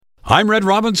I'm Red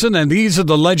Robinson, and these are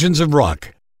the legends of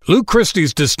rock. Lou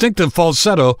Christie's distinctive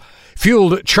falsetto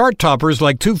fueled chart toppers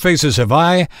like Two Faces Have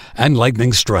I and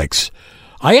Lightning Strikes.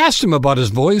 I asked him about his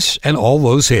voice and all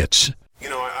those hits.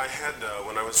 I had,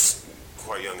 when I was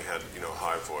quite young, I had,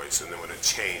 high voice, and then when it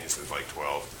changed at like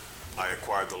 12, I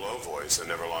acquired the low voice and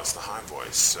never lost the high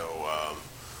voice. So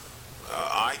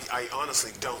I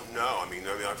honestly don't know.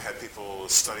 I've had people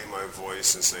study my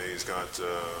voice and say he's got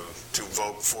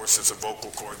four sets of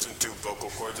vocal cords and two vocal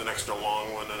cords, an extra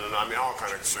long one, and all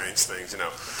kind of strange things,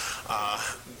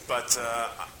 But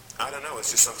I don't know.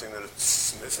 It's just something that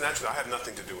it's natural. I have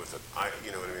nothing to do with it. All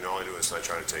I do is I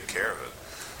try to take care of it,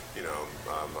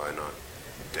 by not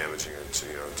damaging it,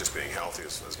 just being healthy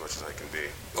as much as I can be.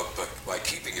 But by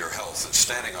keeping your health and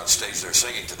standing on stage there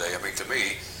singing today, to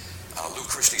me, Lou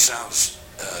Christie sounds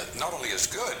not only as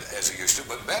good as he used to,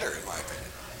 but better, in my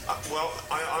opinion. Well,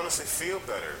 I honestly feel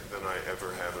better than I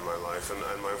ever have in my life, and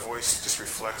my voice just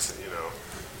reflects it,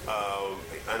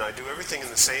 and I do everything in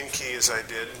the same key as I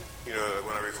did,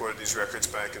 when I recorded these records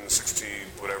back in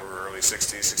early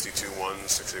 60s, 62, 1,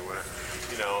 60, whatever,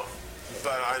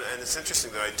 and it's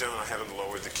interesting that I haven't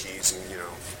lowered the keys and,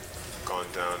 gone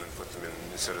down and put them in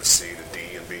instead of C to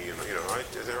D and B, and,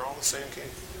 they're all the same key.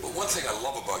 But one thing I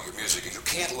love about your music is you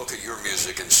can't look at your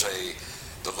music and say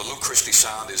that the Lou Christie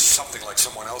sound is something like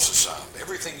someone else's sound.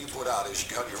 Everything you put out is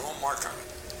you got your own mark on it.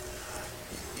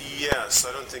 Yes,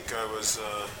 I don't think I was,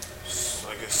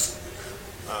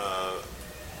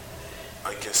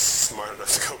 smart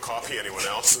enough to go copy anyone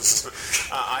else's.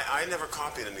 I never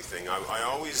copied anything. I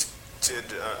always did,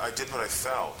 I did what I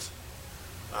felt.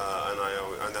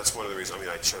 And that's one of the reasons,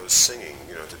 I chose singing,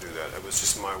 to do that. It was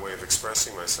just my way of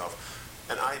expressing myself.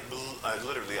 And I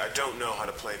don't know how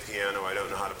to play piano, I don't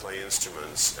know how to play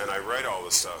instruments, and I write all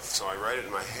this stuff. So I write it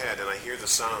in my head, and I hear the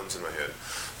sounds in my head.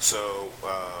 So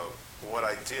what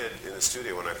I did in the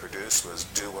studio when I produced was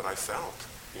do what I felt,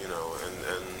 and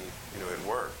it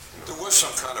worked. There was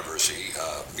some controversy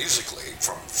musically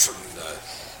from certain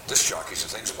disc jockeys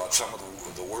and things about some of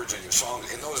the words in your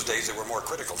songs. In those days, they were more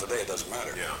critical. Today, it doesn't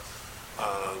matter. Yeah.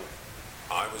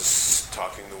 I was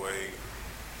talking the way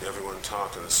everyone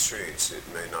talked in the streets. It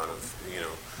may not have,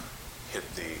 hit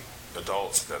the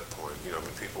adults at that point,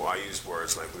 but I used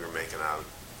words like we were making out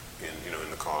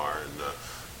in the car, and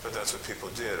but that's what people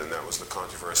did, and that was the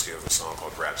controversy of a song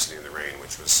called Rhapsody in the Rain,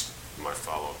 which was my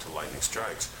follow-up to Lightning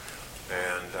Strikes.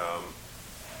 And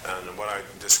what I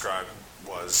described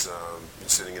was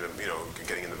sitting in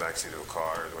getting in the backseat of a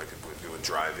car, like doing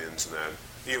drive-ins and that.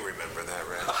 You remember that,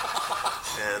 right?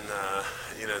 And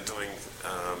doing,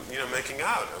 making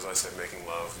out, as I said, making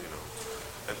love,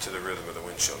 and to the rhythm of the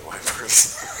windshield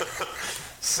wipers.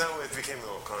 So it became a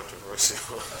little controversial.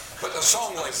 But a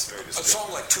song like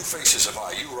Two Faces Have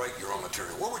I, you write your own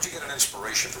material. Where would you get an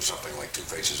inspiration for something like Two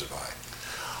Faces Have I?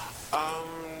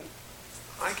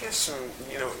 I guess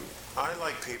I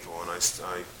like people, and I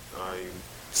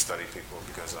study people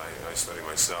because I study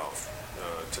myself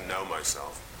to know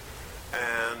myself.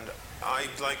 And I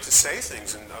like to say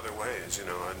things in other ways, and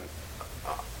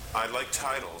I like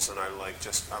titles, and I like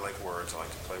words. I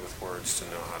like to play with words to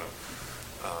know how to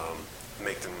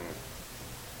make them.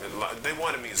 They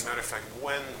wanted me, as a matter of fact,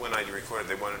 when I recorded,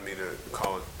 they wanted me to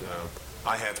call it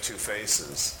 "I Have Two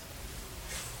Faces."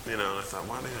 And I thought,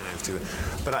 why didn't I have two?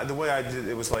 But the way I did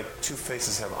it was like two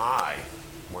faces have I,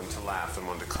 one to laugh and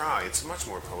one to cry. It's much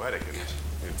more poetic. It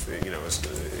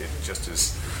just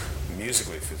is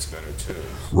musically fits better too.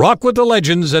 Rock with the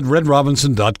Legends at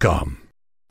redrobinson.com.